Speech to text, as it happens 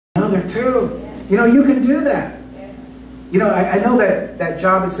another too. You know, you can do that. You know, I know that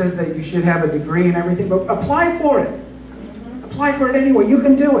job, it says that you should have a degree and everything, but apply for it. Apply for it anyway. You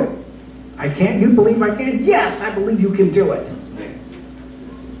can do it. I can't. You believe I can? Yes, I believe you can do it.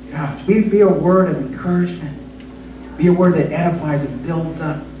 Gosh, be a word of encouragement. Be a word that edifies and builds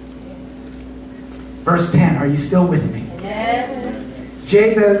up. Verse 10, are you still with me? Yes.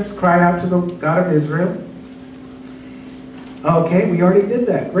 Jabez cried out to the God of Israel. Okay, we already did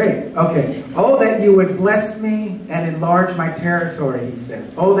that. Great. Okay. Oh, that you would bless me and enlarge my territory, he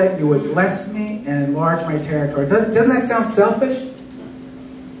says. Oh, that you would bless me and enlarge my territory. Doesn't that sound selfish?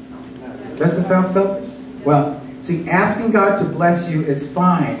 Does it sound selfish? Well, see, asking God to bless you is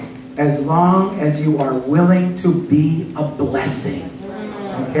fine as long as you are willing to be a blessing.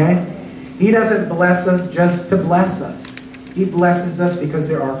 Okay? He doesn't bless us just to bless us. He blesses us because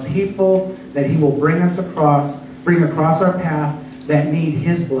there are people that He will bring across our path that need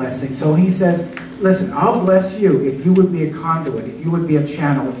His blessing. So He says, listen, I'll bless you if you would be a conduit, if you would be a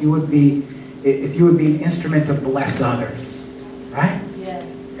channel, if you would be an instrument to bless others. Right? Yes.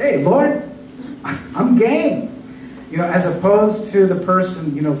 Hey, Lord, I'm game. You know, as opposed to the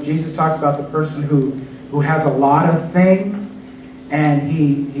person, you know, Jesus talks about the person who has a lot of things and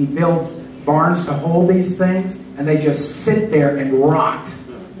he builds barns to hold these things and they just sit there and rot.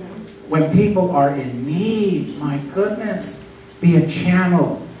 When people are in need, my goodness, be a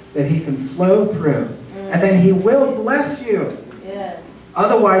channel that He can flow through. And then He will bless you. Yeah.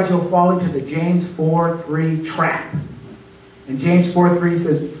 Otherwise, you'll fall into the James 4:3 trap. And James 4:3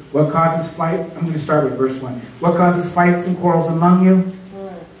 says, what causes fight? I'm going to start with verse 1. What causes fights and quarrels among you?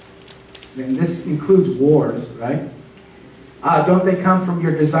 And this includes wars, right? Don't they come from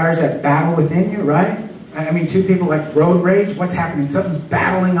your desires that battle within you, right? I mean, two people like road rage. What's happening? Something's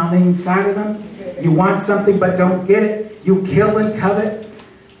battling on the inside of them. You want something but don't get it. You kill and covet,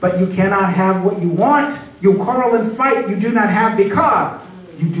 but you cannot have what you want. You quarrel and fight. You do not have because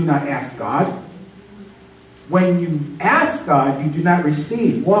you do not ask God. When you ask God, you do not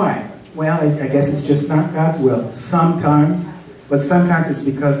receive. Why? Well, I guess it's just not God's will. Sometimes, but sometimes it's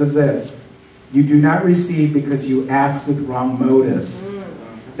because of this. You do not receive because you ask with wrong motives,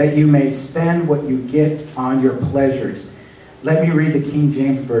 that you may spend what you get on your pleasures. Let me read the King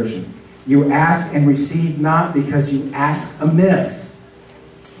James Version. You ask and receive not because you ask amiss,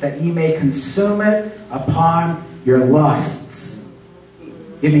 that ye may consume it upon your lusts.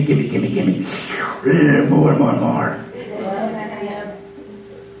 Gimme, gimme, gimme, gimme. More, more, more.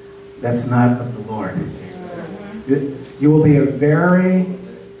 That's not of the Lord. You will be a very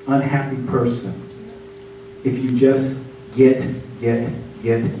unhappy person if you just get,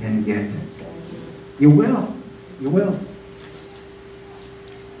 and get. You will. You will.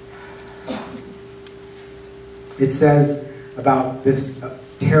 It says about this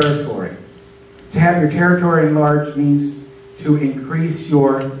territory. To have your territory enlarged means to increase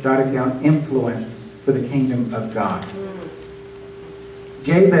your, jot it down, influence for the kingdom of God.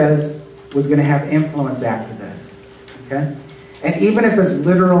 Jabez was going to have influence after this. Okay? And even if it's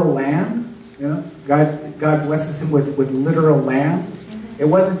literal land, you know, God blesses him with literal land. It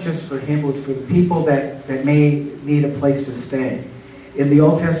wasn't just for him, it was for the people that may need a place to stay. In the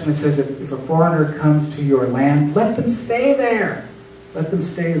Old Testament it says if a foreigner comes to your land, let them stay there. Let them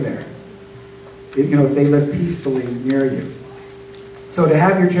stay there. You know, if they live peacefully near you. So to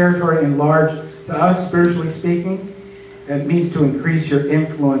have your territory enlarged, to us, spiritually speaking, it means to increase your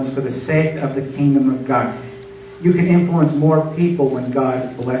influence for the sake of the kingdom of God. You can influence more people when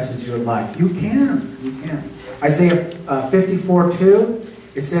God blesses your life. You can. You can. Isaiah 54:2,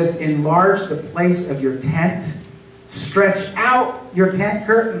 it says, enlarge the place of your tent. Stretch out your tent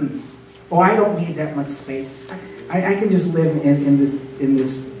curtains. Oh, I don't need that much space. I can just live in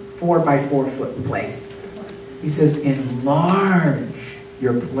this 4x4 foot place. He says, enlarge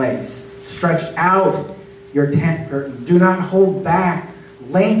your place. Stretch out your tent curtains. Do not hold back.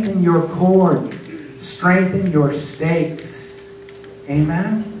 Lengthen your cord. Strengthen your stakes.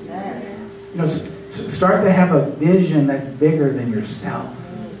 Amen? Amen. You know, start to have a vision that's bigger than yourself.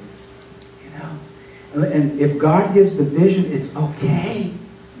 You know? And if God gives the vision, it's okay.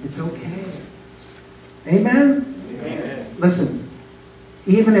 It's okay. Amen? Amen. Listen,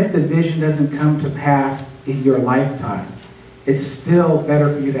 even if the vision doesn't come to pass in your lifetime, it's still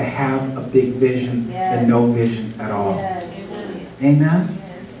better for you to have a big vision than no vision at all. Amen?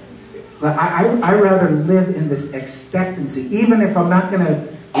 But I rather live in this expectancy. Even if I'm not going to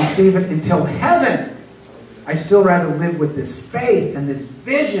receive it until heaven, I still rather live with this faith and this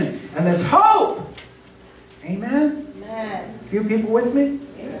vision and this hope. Amen? Amen. A few people with me?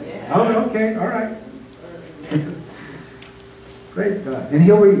 Yeah. Oh, okay. All right. Praise God. And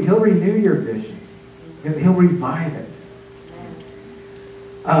He'll renew your vision. He'll revive it.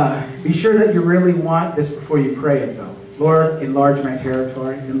 Be sure that you really want this before you pray it, though. Lord, enlarge my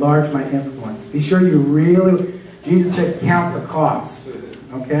territory. Enlarge my influence. Be sure you really... Jesus said, count the cost.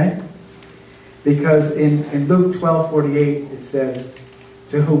 Okay? Because in Luke 12:48, it says,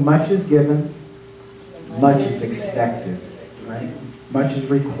 to whom much is given, much is expected. Right? Much is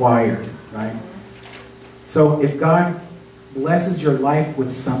required. Right? So if God blesses your life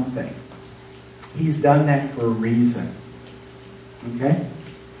with something, He's done that for a reason. Okay?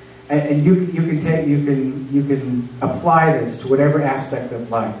 And you can apply this to whatever aspect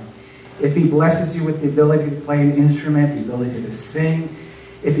of life. If He blesses you with the ability to play an instrument, the ability to sing,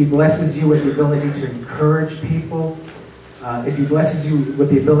 if He blesses you with the ability to encourage people, if He blesses you with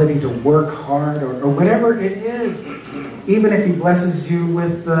the ability to work hard, or whatever it is, even if He blesses you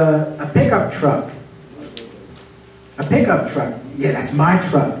with a pickup truck. A pickup truck. Yeah, that's my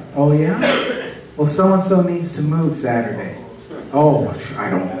truck. Oh yeah? Well, so-and-so needs to move Saturday. Oh, I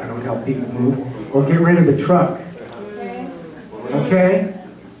don't help people move. Well, get rid of the truck. Okay?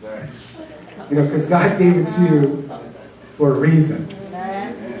 You know, because God gave it to you for a reason.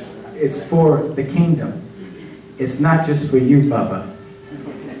 It's for the kingdom. It's not just for you, Bubba.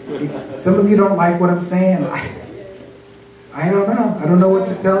 Some of you don't like what I'm saying. I don't know. I don't know what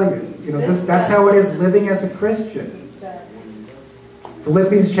to tell you. You know, that's how it is living as a Christian.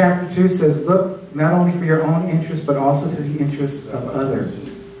 Philippians chapter 2 says, look not only for your own interests, but also to the interests of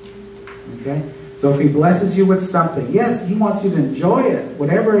others. Okay? So if He blesses you with something, yes, He wants you to enjoy it,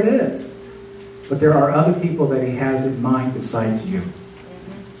 whatever it is. But there are other people that He has in mind besides you.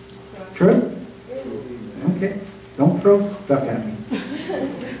 True? Okay. Don't throw stuff at me.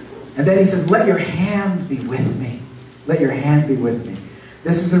 And then He says, let your hand be with me. Let your hand be with me.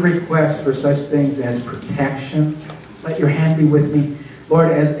 This is a request for such things as protection. Let your hand be with me. Lord,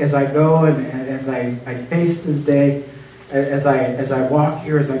 as I go and as I face this day, as I walk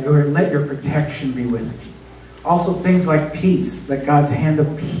here, as I go here, let your protection be with me. Also things like peace, let God's hand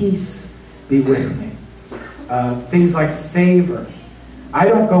of peace be with me. Things like favor. I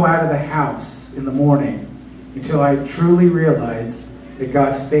don't go out of the house in the morning until I truly realize that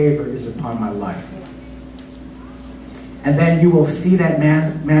God's favor is upon my life. And then you will see that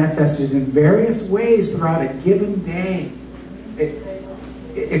manifested in various ways throughout a given day.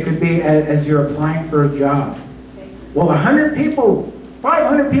 It could be as you're applying for a job. Well, 100 people,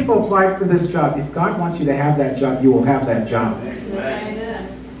 500 people applied for this job. If God wants you to have that job, you will have that job.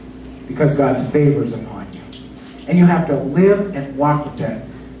 Because God's favor is upon you. And you have to live and walk with that.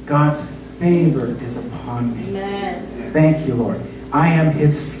 God's favor is upon me. Amen. Thank you, Lord. I am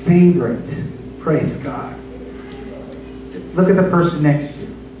His favorite. Praise God. Look at the person next to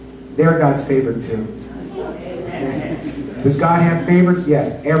you. They're God's favorite too. Does God have favorites?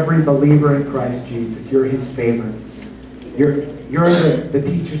 Yes. Every believer in Christ Jesus, you're His favorite. You're the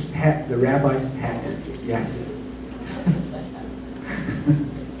teacher's pet, the rabbi's pet. Yes.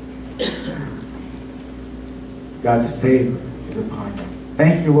 God's favor is upon you.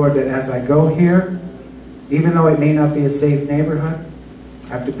 Thank you, Lord, that as I go here, even though it may not be a safe neighborhood, I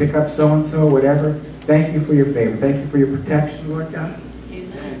have to pick up so-and-so, whatever, thank you for your favor. Thank you for your protection, Lord God.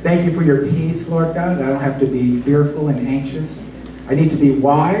 Thank you for your peace, Lord God. I don't have to be fearful and anxious. I need to be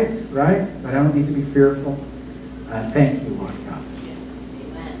wise, right? But I don't need to be fearful. Thank you, Lord God.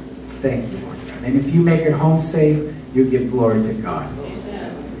 Thank you, Lord God. And if you make it home safe, you give glory to God.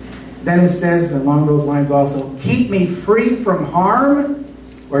 Then it says, along those lines also, keep me free from harm.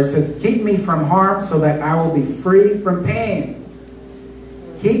 Or it says, keep me from harm so that I will be free from pain.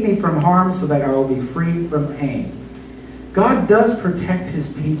 Keep me from harm so that I will be free from pain. God does protect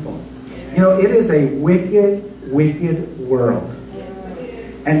His people. You know, it is a wicked, wicked world.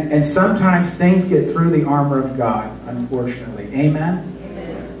 And sometimes things get through the armor of God, unfortunately. Amen?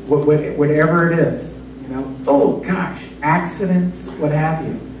 Whatever it is. You know, oh gosh, accidents, what have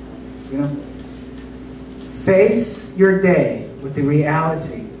you. You know, face your day with the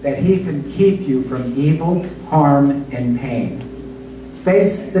reality that He can keep you from evil, harm, and pain.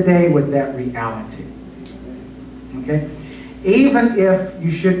 Face the day with that reality. Okay? Even if you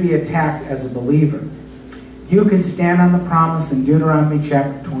should be attacked as a believer, you can stand on the promise in Deuteronomy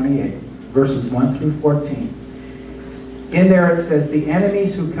chapter 28, verses 1 through 14. In there it says, the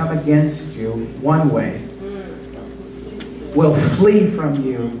enemies who come against you one way will flee from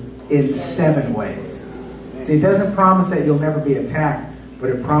you in 7 ways. See, it doesn't promise that you'll never be attacked, but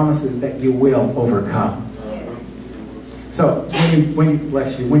it promises that you will overcome. So,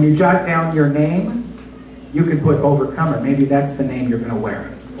 when you jot down your name, you can put overcomer. Maybe that's the name you're going to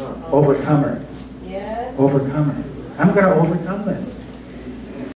wear. Overcomer. Yes. Overcomer. I'm going to overcome this.